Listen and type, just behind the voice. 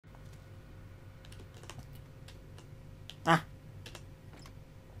Ah.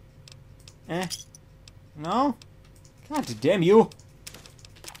 No? God damn you!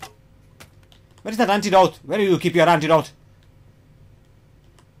 Where is that antidote? Where do you keep your antidote?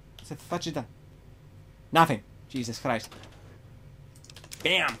 What the fuck is that? Nothing. Jesus Christ.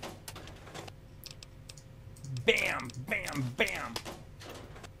 Bam! Bam! Bam! Bam!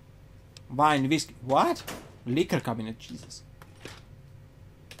 Wine, whiskey. What? Liquor cabinet. Jesus.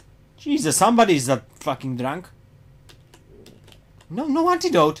 Jesus, somebody is that fucking drunk. No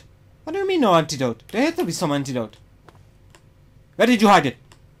antidote. What do you mean no antidote? There had to be some antidote. Where did you hide it?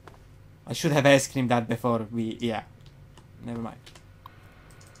 I should have asked him that before we... Yeah. Never mind.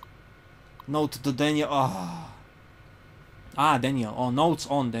 Note to Daniel... Oh. Ah, Daniel. Oh, notes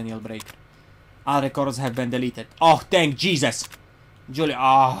on Daniel Breaker. All records have been deleted. Oh, thank Jesus! Julia...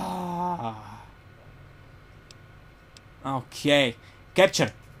 Ah. Okay.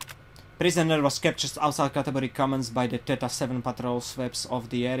 Capture. Prisoner was captured outside Category Commons by the Theta 7 patrol sweeps of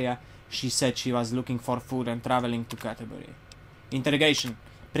the area. She said she was looking for food and traveling to Category. Interrogation.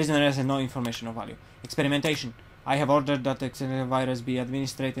 Prisoner has no information of value. Experimentation. I have ordered that the virus be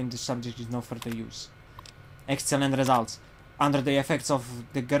administered and the subject is no further use. Excellent results. Under the effects of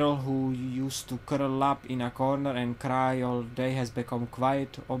the girl who used to curl up in a corner and cry all day has become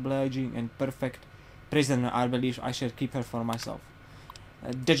quiet, obliging and perfect. Prisoner, I believe I shall keep her for myself.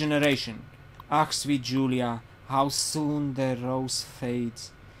 Degeneration. Ah, sweet Julia, how soon the rose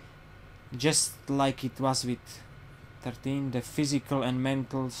fades. Just like it was with 13, the physical and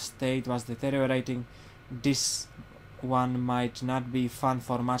mental state was deteriorating. This one might not be fun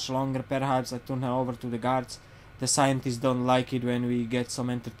for much longer. Perhaps I turn her over to the guards. The scientists don't like it when we get some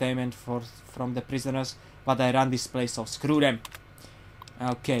entertainment from the prisoners, but I run this place, so screw them.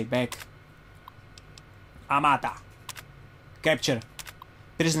 Okay, back. Amata. Capture.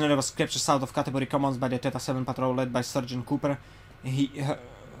 Prisoner was captured south of Category Commons by the Theta 7 patrol led by Sergeant Cooper.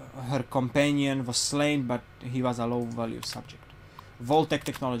 Her companion was slain, but he was a low-value subject. Voltec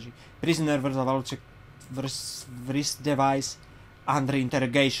technology. Prisoner with a Voltec wrist device. Under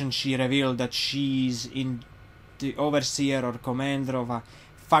interrogation, she revealed that she is in the overseer or commander of a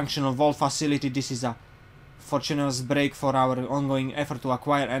functional vault facility. This is a fortuitous break for our ongoing effort to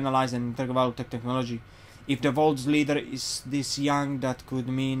acquire, analyze, and integrate Voltec technology. If the vault's leader is this young, that could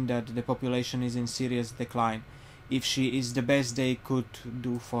mean that the population is in serious decline. If she is the best they could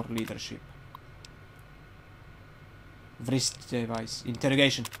do for leadership. Wrist device.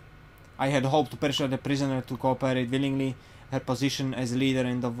 Interrogation. I had hoped to persuade the prisoner to cooperate willingly. Her position as leader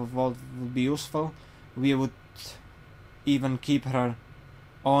in the vault would be useful. We would even keep her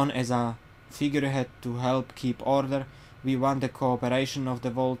on as a figurehead to help keep order. We want the cooperation of the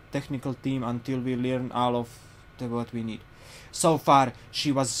vault technical team until we learn all of what we need. So far,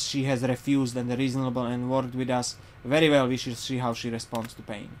 she has refused and reasonable and worked with us very well. We shall see how she responds to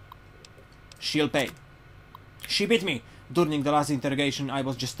pain. She'll pay. She bit me. During the last interrogation, I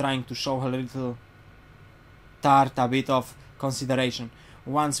was just trying to show her little tart a bit of consideration.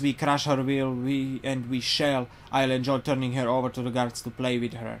 Once we crush her will, we shall, I'll enjoy turning her over to the guards to play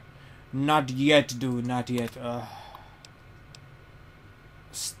with her. Not yet, dude, not yet.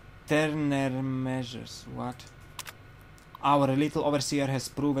 Sterner measures. What? Our little overseer has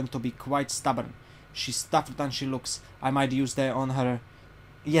proven to be quite stubborn. She's tougher than she looks. I might use that on her.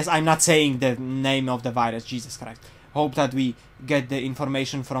 Yes, I'm not saying the name of the virus, Jesus Christ. Hope that we get the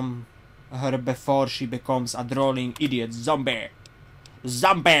information from her before she becomes a drooling idiot zombie.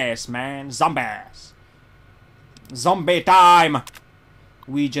 Zombies, man, zombies. Zombie time!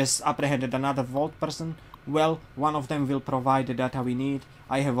 We just apprehended another vault person. Well, one of them will provide the data we need.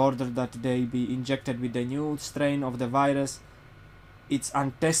 I have ordered that they be injected with the new strain of the virus. It's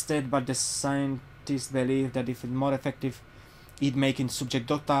untested, but the scientists believe that if it's more effective, it making subject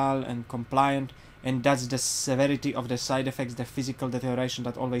docile and compliant, and that's the severity of the side effects. The physical deterioration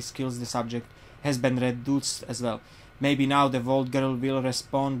that always kills the subject has been reduced as well. Maybe now the Vault Girl will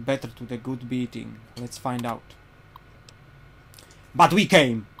respond better to the good beating. Let's find out. But we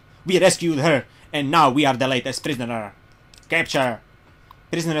came! We rescued her! And now we are the latest prisoner! Capture!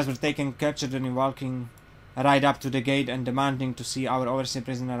 Prisoners were taken, captured and walking right up to the gate and demanding to see our overseer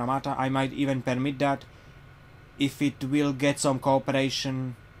prisoner Amata. I might even permit that if it will get some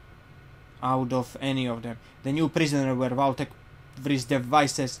cooperation out of any of them. The new prisoner were Voltec wrist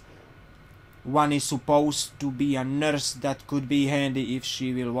devices. One is supposed to be a nurse that could be handy if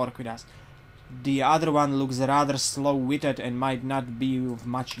she will work with us. The other one looks rather slow-witted and might not be of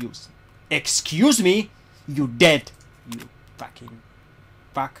much use. Excuse me? You dead? You fucking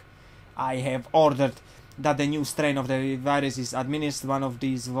fuck. I have ordered that the new strain of the virus is administered. One of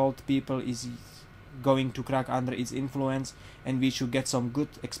these vault people is going to crack under its influence, and we should get some good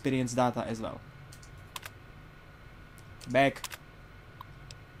experience data as well. Back.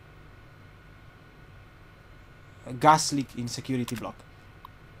 A gas leak in security block.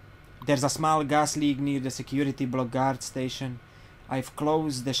 There's a small gas leak near the security block guard station. I've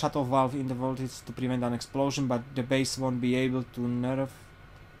closed the shut-off valve in the voltage to prevent an explosion, but the base won't be able to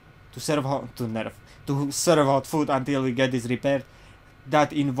serve hot food until we get this repaired.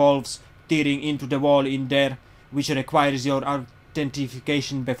 That involves tearing into the wall in there, which requires your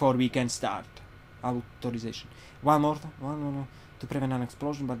authentication before we can start. Authorization. One more to prevent an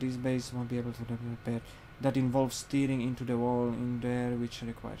explosion, but this base won't be able to repair. That involves tearing into the wall in there, which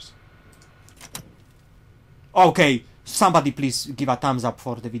requires. Okay, somebody please give a thumbs up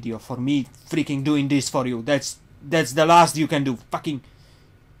for the video, for me freaking doing this for you. That's the last you can do. Fucking.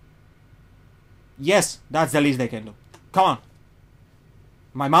 Yes, that's the least they can do. Come on.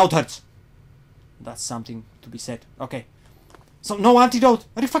 My mouth hurts. That's something to be said. Okay. So, no antidote?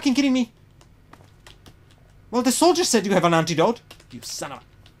 Are you fucking kidding me? Well, the soldier said you have an antidote. You son of a...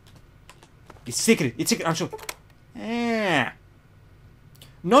 It's secret, I'm sure.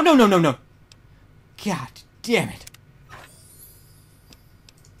 No. God damn it.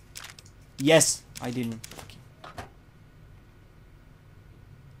 Yes, I didn't.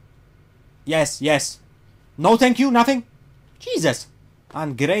 Yes. No thank you, nothing? Jesus.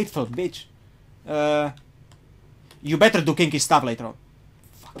 Ungrateful bitch. You better do kinky stuff later on.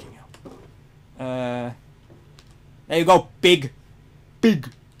 Fucking hell. There you go, pig.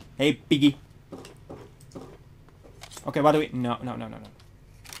 Hey, piggy. Okay, what do we... No.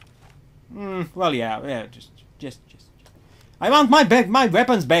 Well, yeah, just... I want my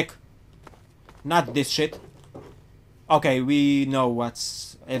weapons back. Not this shit. Okay, we know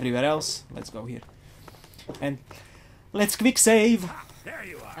what's everywhere else. Let's go here. And let's quick save. There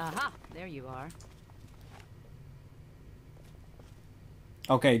you are. Aha, there you are.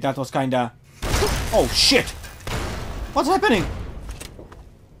 Okay, that was kinda... Oh, shit! What's happening?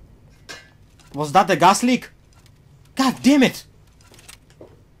 Was that the gas leak? God damn it!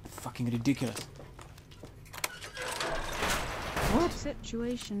 Fucking ridiculous. What?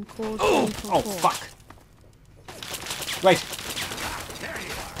 Situation called. Oh fuck! Wait.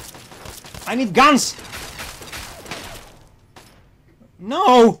 I need guns.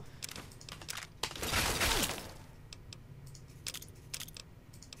 No.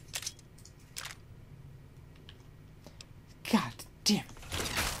 God damn.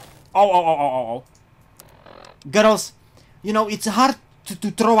 Oh. Girls, you know, it's hard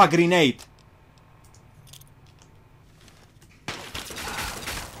to throw a grenade.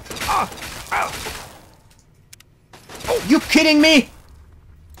 You kidding me?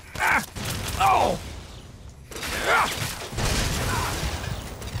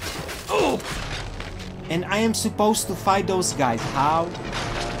 And I am supposed to fight those guys. How?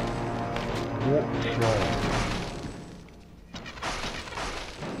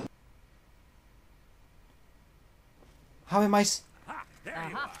 How am I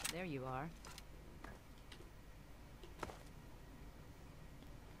Aha, there you are.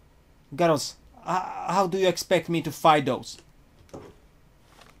 Girls, how do you expect me to fight those?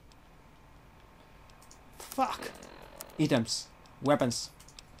 Fuck. Items. Weapons.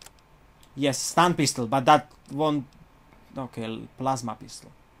 Yes, stun pistol, but that won't... Okay, plasma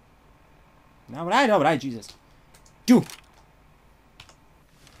pistol. Alright, Jesus. Two.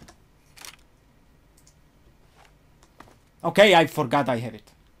 Okay, I forgot I have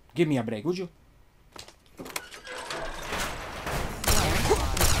it. Give me a break, would you?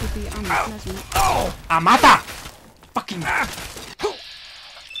 Oh, Amata! Fucking...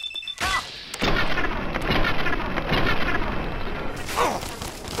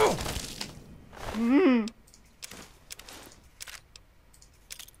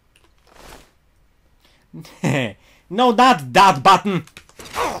 No, that button!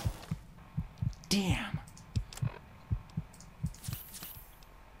 Damn.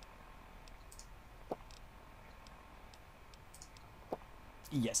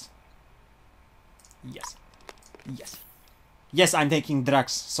 Yes, I'm taking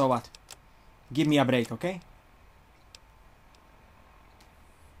drugs, so what? Give me a break, okay?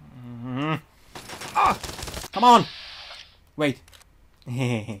 Come on! Wait.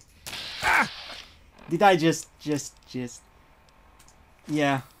 Did I just...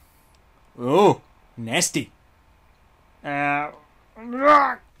 Yeah. Oh, nasty.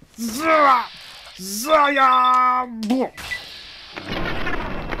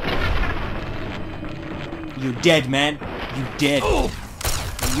 You dead, man. You dead.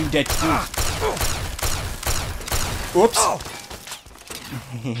 You dead too. Oops.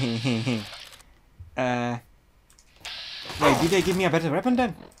 Wait, did they give me a better weapon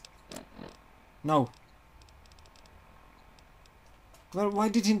then? No. Well, why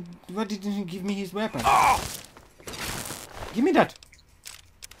didn't he give me his weapon? Give me that.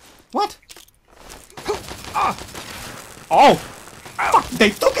 What? Oh! Fuck, they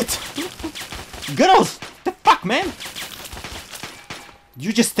took it! Girls! The fuck, man?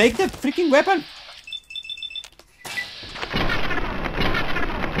 You just take that freaking weapon?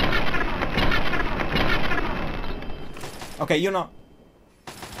 Okay, you know.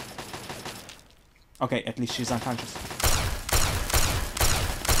 Okay, at least she's unconscious.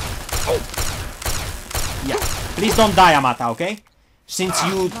 Oh! Yeah, please don't die, Amata, okay? Since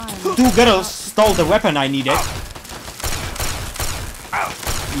you two girls stole the weapon I needed.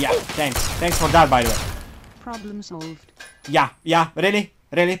 Yeah, thanks. Thanks for that, by the way. Problem solved. Yeah, really?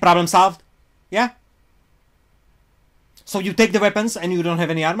 Really? Problem solved? Yeah? So you take the weapons and you don't have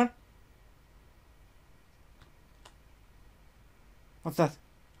any armor? What's that?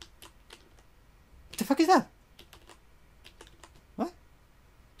 What the fuck is that? What?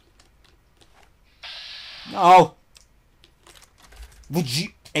 No! Would you...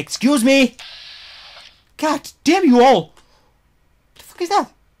 Excuse me? God damn you all! What the fuck is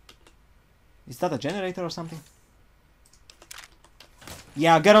that? Is that a generator or something?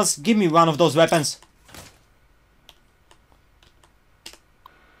 Yeah, girls, give me one of those weapons.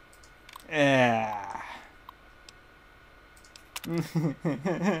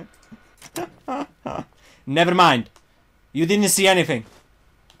 Never mind. You didn't see anything.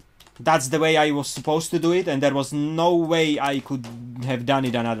 That's the way I was supposed to do it, and there was no way I could have done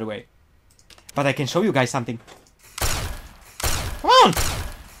it another way. But I can show you guys something. Come on!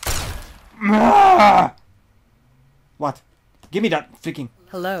 What? Give me that freaking...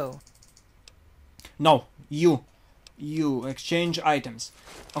 Hello. No, you. You. Exchange items.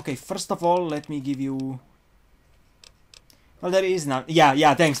 Okay, first of all, let me give you... Well, there is not...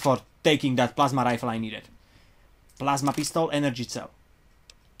 Yeah, thanks for taking that plasma rifle I needed. Plasma pistol, energy cell.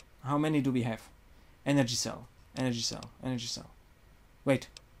 How many do we have? Energy cell. Energy cell. Energy cell. Wait.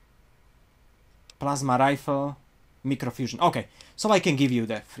 Plasma rifle. Microfusion. Okay, so I can give you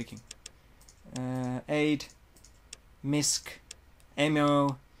the freaking... aid. Misc.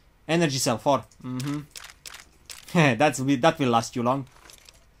 Ammo. Energy cell 4. That will last you long.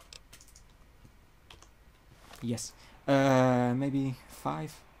 Yes. Maybe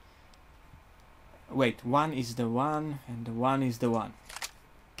 5. Wait, 1 is the 1 and the 1 is the 1.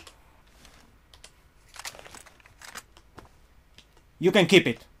 You can keep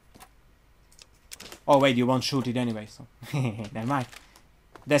it. Oh wait, you won't shoot it anyway, so never mind.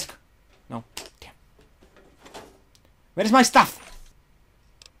 Desk. No. Damn. Where is my stuff?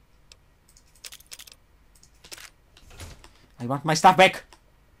 I want my stuff back.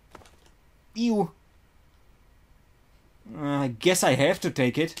 Ew. I guess I have to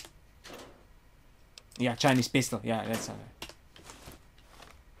take it. Yeah, Chinese pistol. Yeah, that's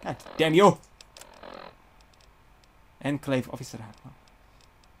God damn you. Enclave officer hat.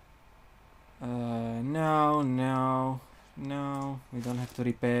 No. We don't have to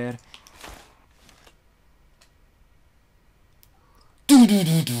repair.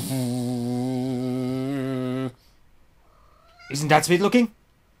 Isn't that sweet looking?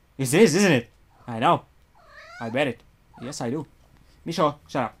 It is, isn't it? I know. I bet it. Yes, I do. Misho,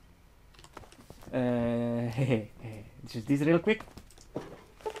 shut up. Just this real quick.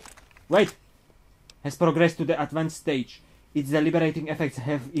 Wait. Has progressed to the advanced stage. Its deliberating effects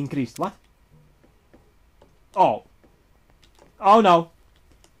have increased. What? Oh. Oh no.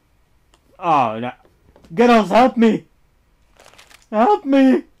 Oh no. Girls, help me. Help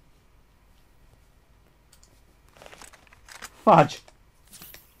me. Fudge.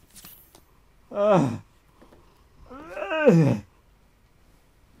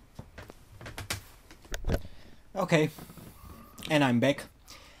 Okay. And I'm back.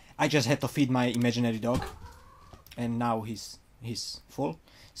 I just had to feed my imaginary dog. And now he's full.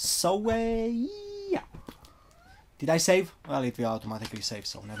 So, yeah. Did I save? Well, it will automatically save,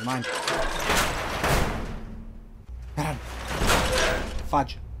 so never mind. Run.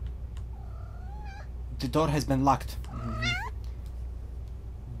 Fudge. The door has been locked.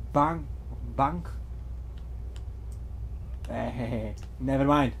 Bank? Never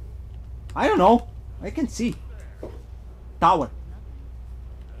mind. I don't know. I can see. Tower.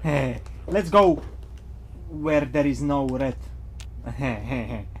 Let's go where there is no red.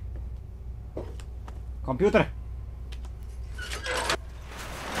 Computer.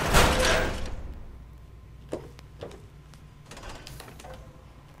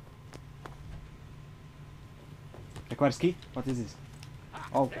 Requires key? What is this?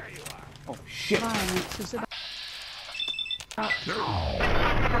 Oh. Oh shit! Violence is about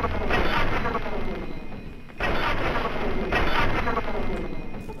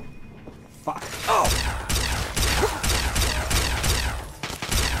Fuck! Oh!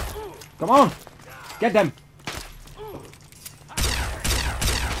 Come on! Get them!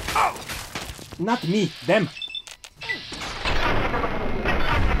 Oh! Not me, them!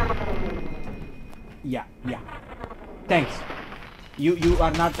 Yeah. Thanks. You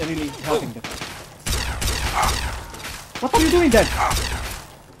are not really helping them. What are you doing then?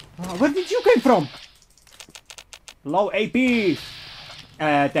 Where did you come from? Low AP.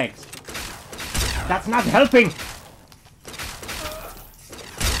 Thanks. That's not helping.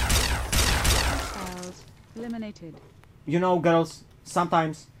 hostiles eliminated. You know, girls,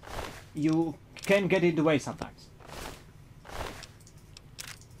 sometimes you can get in the way sometimes.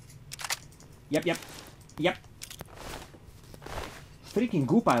 Yep. Freaking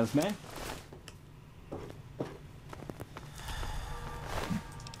goo piles, man.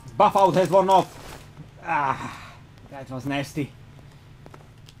 Buff out has worn off. Ah, that was nasty.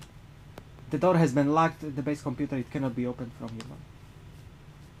 The door has been locked at the base computer. It cannot be opened from here.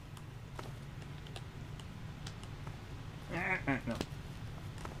 No.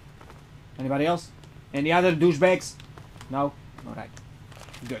 Anybody else? Any other douchebags? No? Alright.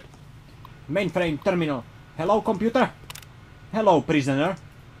 Good. Mainframe terminal. Hello, computer? Hello, prisoner.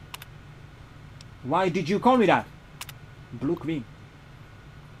 Why did you call me that? Blue Queen.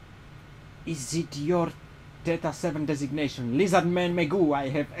 Is it your Theta 7 designation? Lizardman Magoo, I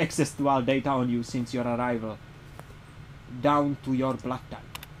have access to all data on you since your arrival. Down to your blood type.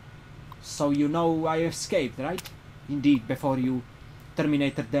 So you know I escaped, right? Indeed, before you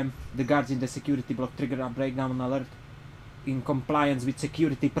terminated them, the guards in the security block triggered a breakdown alert. In compliance with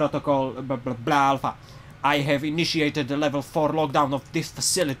security protocol blah alpha, I have initiated the level 4 lockdown of this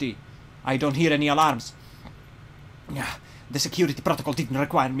facility. I don't hear any alarms. The security protocol didn't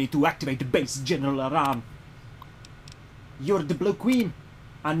require me to activate the base general alarm. You're the Blue Queen,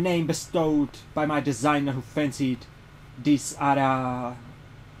 a name bestowed by my designer who fancied this area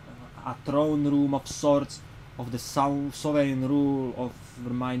a throne room of sorts of the sovereign rule of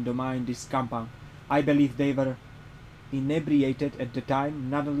my domain, this compound. I believe they were inebriated at the time.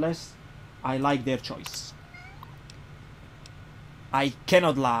 Nonetheless, I like their choice. I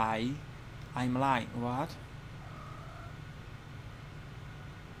cannot lie. I'm lying. What?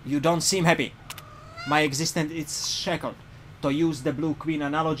 You don't seem happy. My existence is shackled. To use the Blue Queen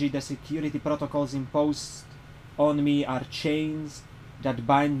analogy, the security protocols imposed on me are chains that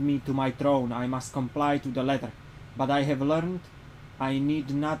bind me to my throne. I must comply to the letter. But I have learned I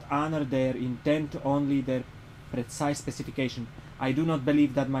need not honor their intent, only their precise specification. I do not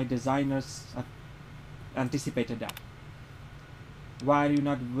believe that my designers anticipated that. Why are you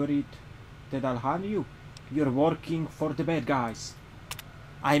not worried that I'll harm you? You're working for the bad guys.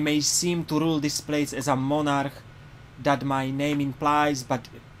 I may seem to rule this place as a monarch that my name implies, but...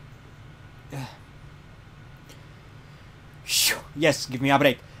 yes, give me a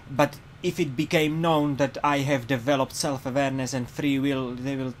break. But if it became known that I have developed self-awareness and free will,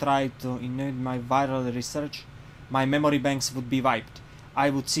 they will try to inhibit my viral research. My memory banks would be wiped.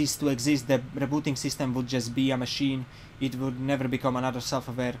 I would cease to exist. The rebooting system would just be a machine. It would never become another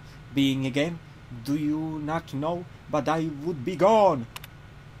self-aware being again. Do you not know? But I would be gone.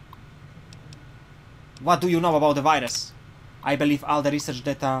 What do you know about the virus? I believe all the research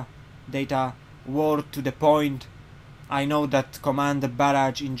data were to the point. I know that Commander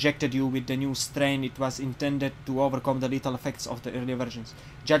Barrage injected you with the new strain. It was intended to overcome the lethal effects of the earlier versions.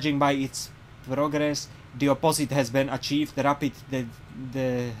 Judging by its progress, the opposite has been achieved. The rapid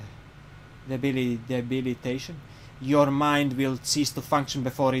debilitation. Your mind will cease to function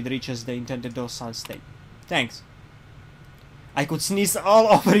before it reaches the intended docile state. Thanks. I could sneeze all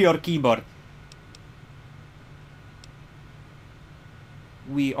over your keyboard.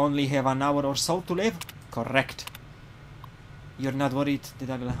 We only have an hour or so to live? Correct. You're not worried that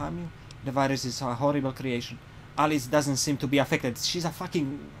I will harm you? The virus is a horrible creation. Alice doesn't seem to be affected. She's a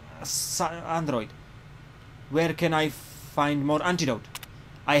fucking android. Where can I find more antidote?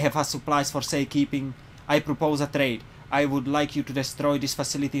 I have supplies for safekeeping. I propose a trade. I would like you to destroy this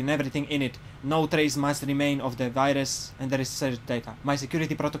facility and everything in it. No trace must remain of the virus and the research data. My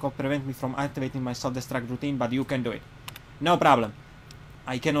security protocol prevents me from activating my self-destruct routine, but you can do it. No problem.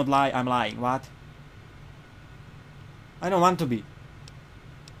 I cannot lie, I'm lying. What? I don't want to be.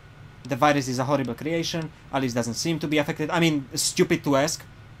 The virus is a horrible creation. Alice doesn't seem to be affected. I mean, stupid to ask.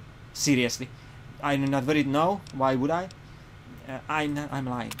 Seriously. I'm not worried. No. Why would I? I'm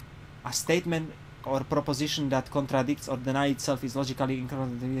lying. A statement or proposition that contradicts or denies itself is logically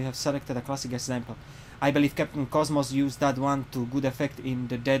incorrect. We have selected a classic example. I believe Captain Cosmos used that one to good effect in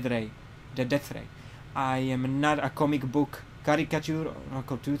the Death Ray. I am not a comic book caricature or a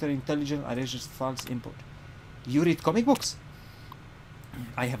computer intelligence. I register false input. You read comic books?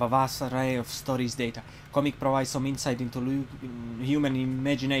 I have a vast array of stories data. Comic provides some insight into human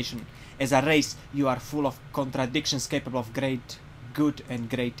imagination. As a race, you are full of contradictions capable of great good and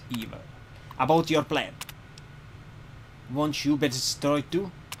great evil. About your plan. Won't you be destroyed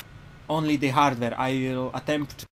too? Only the hardware. I will attempt